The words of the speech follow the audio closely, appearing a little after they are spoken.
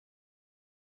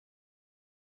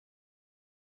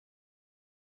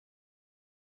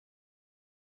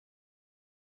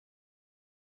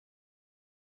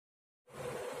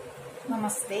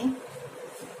Namaste.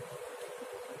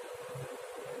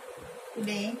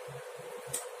 Today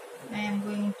I am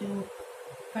going to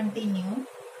continue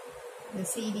the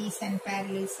series and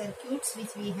parallel circuits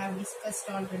which we have discussed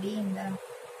already in the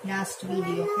last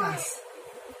video class.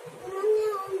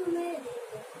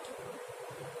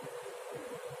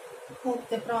 Hope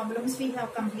the problems we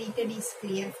have completed is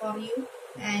clear for you,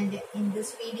 and in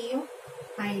this video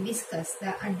I discuss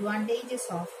the advantages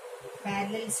of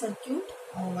parallel circuit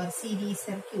over series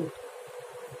circuit.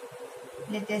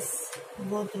 Let us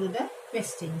go through the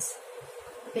questions.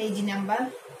 Page number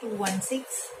 216.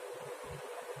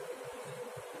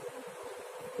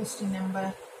 Question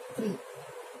number 3.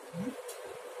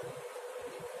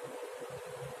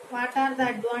 What are the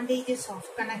advantages of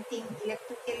connecting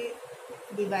electrical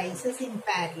devices in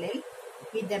parallel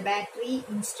with the battery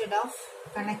instead of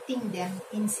connecting them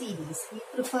in series? We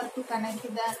prefer to connect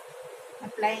the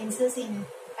appliances in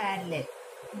parallel.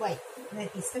 Why?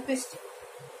 That is the question.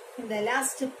 In the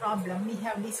last problem, we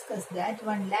have discussed that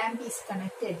one lamp is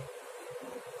connected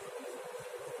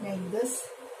like this,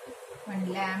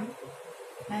 one lamp,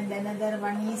 and another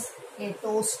one is a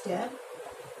toaster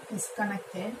is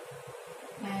connected,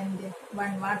 and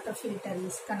one water filter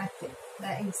is connected.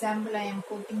 The example I am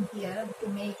quoting here to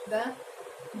make the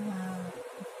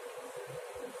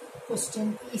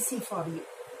question easy for you.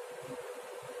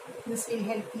 This will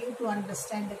help you to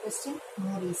understand the question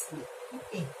more easily.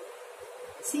 Okay.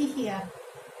 See here,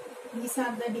 these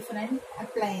are the different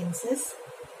appliances: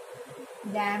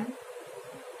 lamp,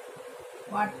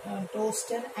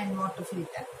 toaster and water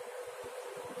filter.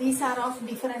 These are of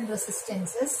different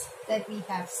resistances that we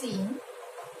have seen: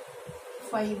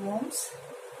 5 ohms,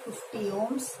 50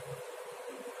 ohms,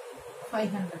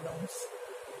 500 ohms.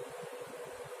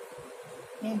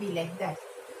 Maybe like that.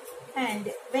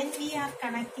 And when we are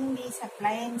connecting these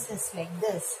appliances like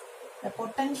this, the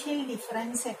potential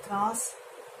difference across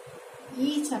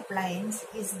each appliance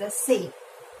is the same.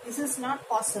 This is not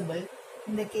possible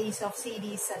in the case of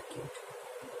series circuit.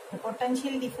 The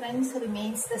potential difference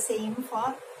remains the same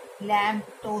for lamp,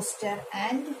 toaster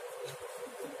and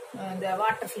the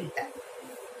water filter.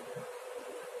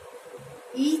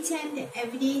 Each and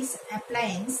every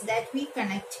appliance that we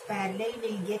connect parallel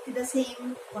will get the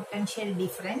same potential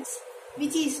difference,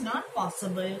 which is not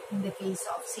possible in the case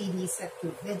of series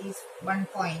circuit. That is one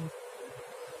point.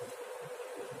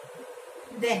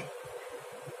 Then,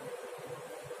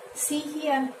 see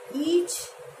here, each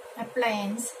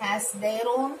appliance has their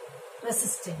own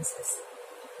resistances.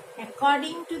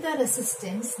 According to the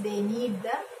resistance, they need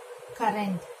the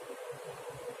current.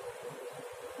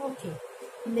 Okay.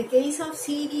 In the case of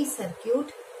series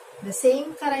circuit, the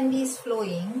same current is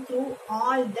flowing through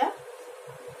all the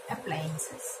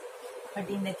appliances. But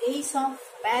in the case of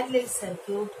parallel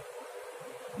circuit,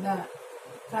 the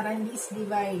current is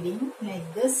dividing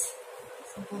like this.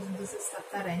 Suppose this is the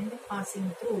current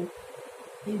passing through,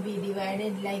 will be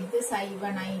divided like this: I1,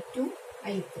 I2,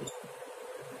 I3.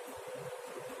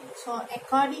 So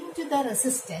according to the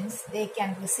resistance, they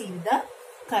can receive the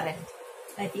current.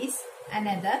 That is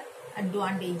another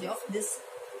advantage of this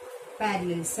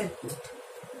parallel circuit.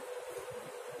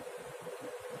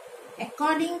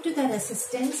 According to the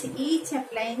resistance, each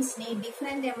appliance needs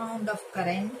different amount of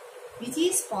current, which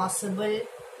is possible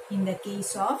in the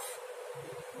case of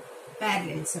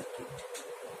parallel circuit.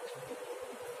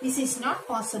 This is not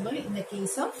possible in the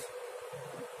case of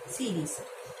series circuit.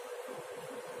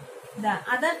 The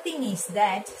other thing is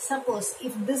that, suppose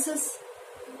if this is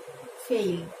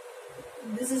failed,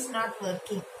 this is not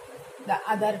working, the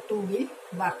other two will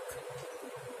work.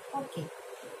 Okay.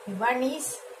 If one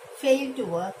is failed to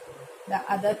work, the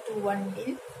other one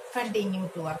will continue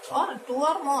to work, or two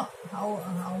or more.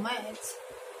 How much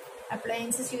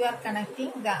appliances you are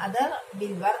connecting, the other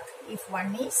will work if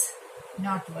one is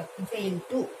not working, failed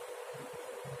to.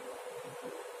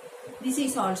 This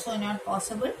is also not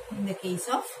possible in the case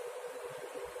of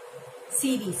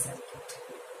series circuit.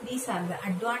 These are the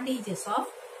advantages of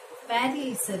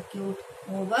parallel circuit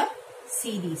over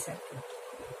series circuit.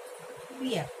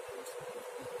 Clear?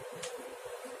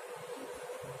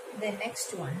 The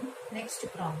next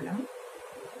problem.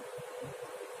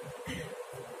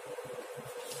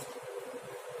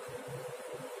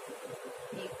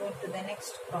 We go to the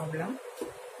next problem.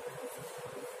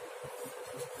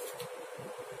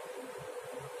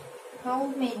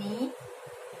 How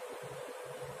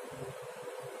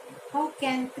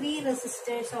can 3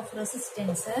 resistors of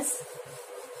resistances,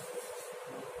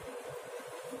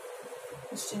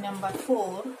 question number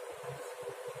 4,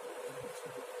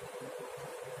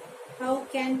 how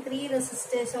can 3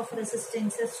 resistors of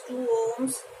resistances 2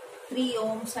 ohms, 3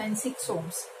 ohms and 6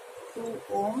 ohms, 2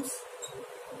 ohms,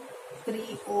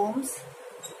 3 ohms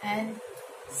and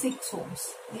 6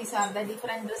 ohms. These are the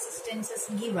different resistances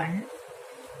given,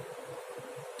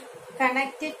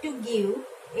 connected to give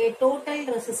a total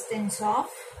resistance of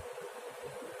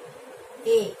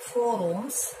 4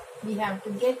 ohms. We have to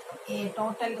get a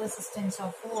total resistance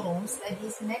of 4 ohms, that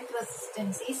is net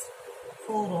resistance is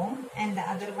 4 ohm and the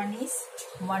other one is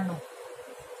 1 ohm.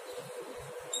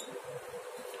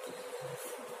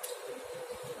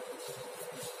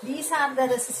 These are the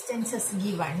resistances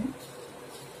given,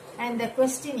 and the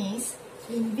question is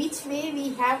in which way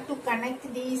we have to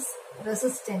connect these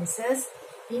resistances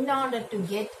in order to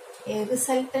get a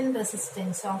resultant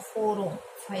resistance of 4 ohm.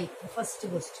 First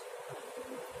question.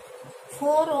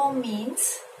 4 ohm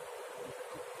means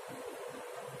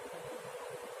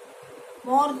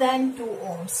more than 2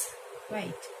 ohms,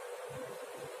 right?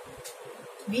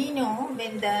 We know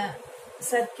when the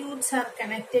circuits are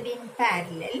connected in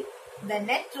parallel, the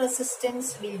net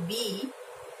resistance will be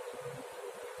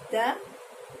the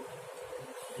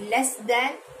less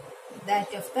than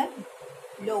that of the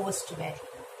lowest value.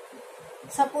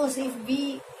 Suppose if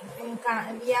we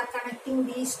are connecting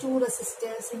these two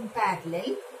resistors in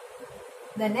parallel,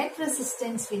 the net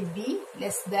resistance will be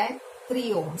less than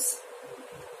 3 ohms.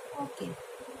 Okay.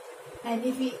 And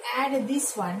if we add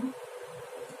this one,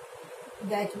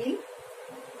 that will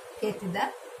get the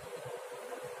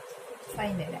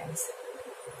final answer.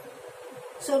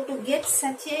 So to get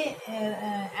such a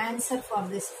answer for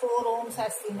this 4 ohms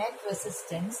as the net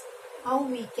resistance, how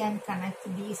we can connect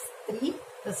these 3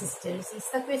 resistors is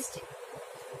the question.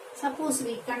 Suppose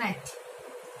we connect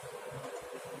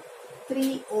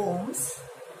 3 ohms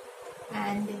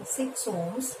and 6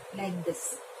 ohms like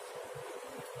this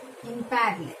in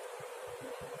parallel.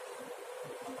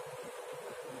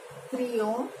 3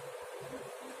 ohm,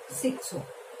 6 ohm.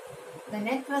 The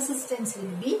net resistance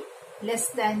will be less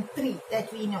than 3,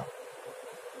 that we know.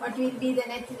 What will be the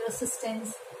net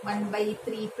resistance? 1 by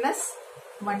 3 plus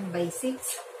 1 by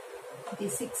 6. The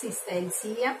 6 is the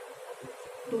LCM.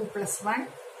 2 plus 1,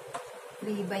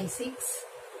 3 by 6.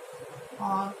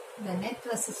 Or the net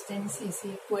resistance is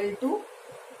equal to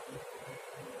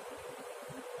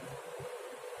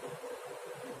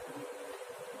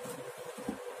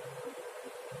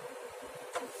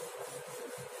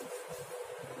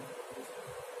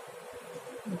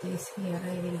here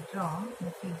I will draw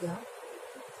the figure.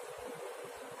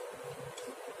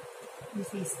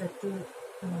 This is the 2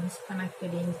 ohms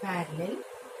connected in parallel,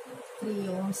 3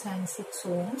 ohms and 6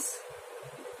 ohms.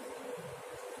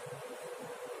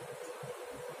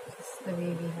 This is the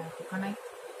way we have to connect.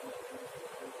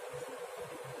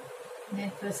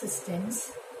 Net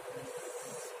resistance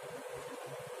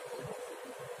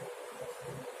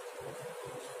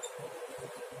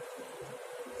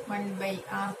 (1 by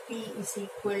Rp) is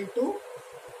equal to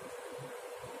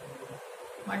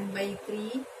 1 by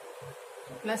 3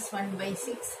 plus 1 by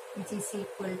 6, which is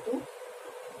equal to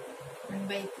 1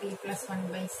 by 3 plus 1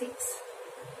 by 6,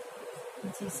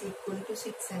 which is equal to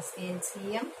 6 as the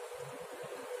LCM.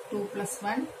 2 plus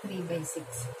 1, 3 by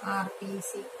 6. Rp is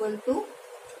equal to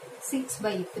 6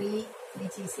 by 3,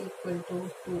 which is equal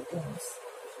to 2 ohms.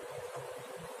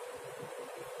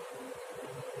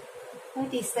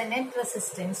 What is the net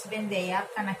resistance when they are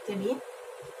connected in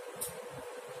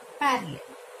parallel?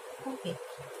 Okay,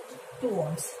 2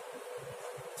 ohms.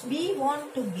 We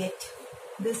want to get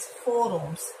this 4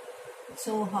 ohms.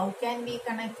 So how can we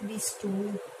connect these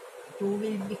two? 2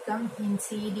 will become in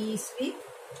series with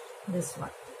this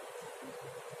one.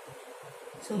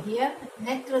 So here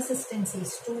net resistance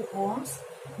is 2 ohms.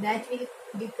 That will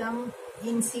become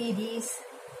in series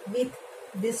with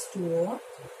this 2 ohm.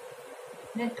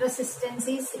 Net resistance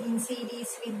is in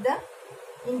series with the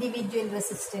individual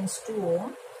resistance 2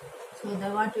 ohm. So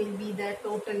what will be the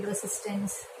total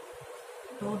resistance?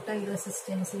 Total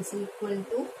resistance is equal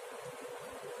to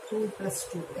 2 plus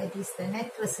 2. That is the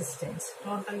net resistance.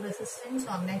 Total resistance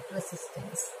or net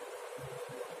resistance.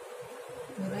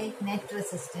 You write net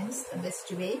resistance, the best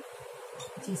way,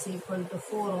 which is equal to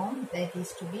 4 ohm. That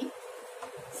is to be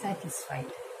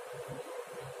satisfied.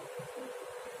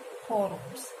 4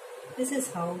 ohms. This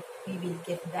is how we will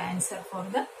get the answer for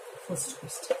the first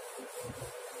question.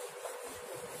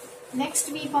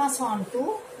 Next we pass on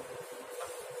to,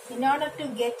 in order to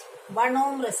get 1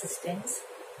 ohm resistance,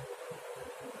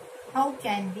 how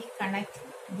can we connect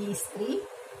these 3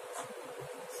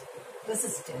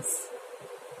 resistors?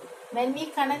 When we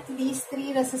connect these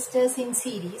 3 resistors in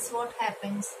series, what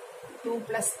happens? 2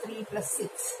 plus 3 plus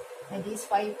 6, that is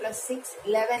 5 plus 6,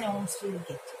 11 ohms will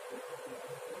get.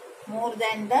 More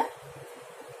than the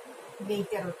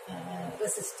greater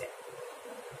resistor.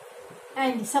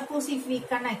 And suppose if we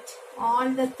connect all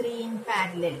the three in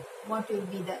parallel, what will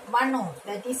be the 1 ohm,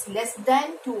 that is less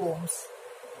than 2 ohms.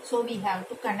 So we have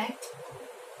to connect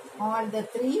all the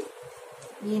three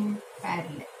in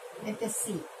parallel. Let us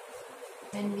see.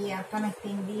 When we are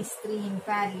connecting these three in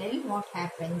parallel, what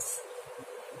happens?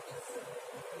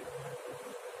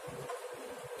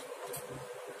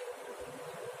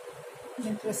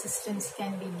 Net resistance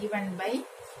can be given by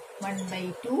 1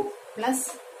 by 2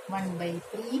 plus 1 by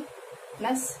 3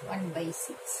 plus 1 by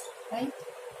 6, right?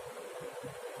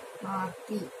 RT,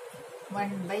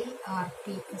 1 by RT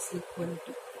is equal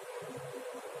to,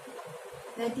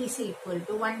 that is equal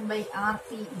to 1 by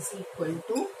RT is equal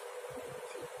to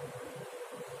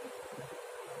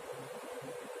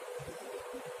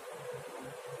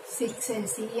 6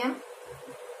 LCM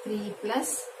 3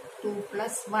 plus 2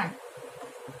 plus 1,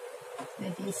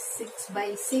 that is 6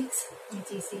 by 6,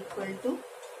 which is equal to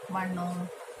 1 ohm,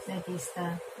 that is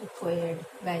the required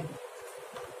value.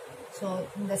 So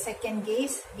in the second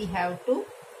case, we have to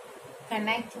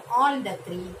connect all the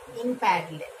three in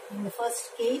parallel. In the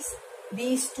first case,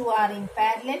 these two are in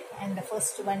parallel and the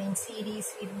first one in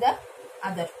series with the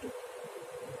other two.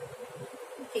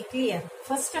 Okay, clear?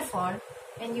 First of all,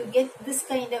 when you get this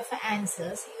kind of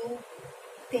answers, you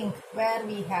think where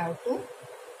we have to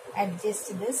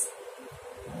adjust this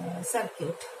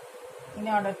circuit in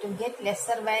order to get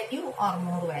lesser value or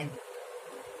more value.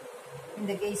 In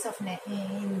the case of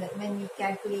when we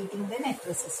calculating the net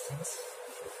resistance.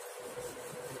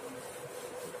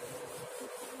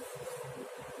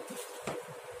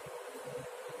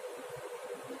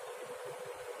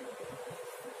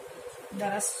 The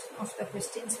rest of the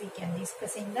questions we can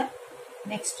discuss in the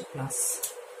next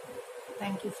class.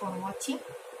 Thank you for watching.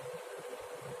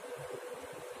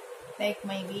 Like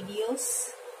my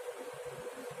videos,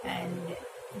 and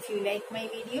if you like my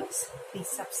videos, please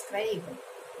subscribe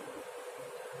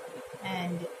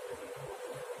and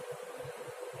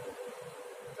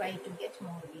try to get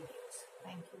more videos.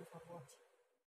 Thank you for watching.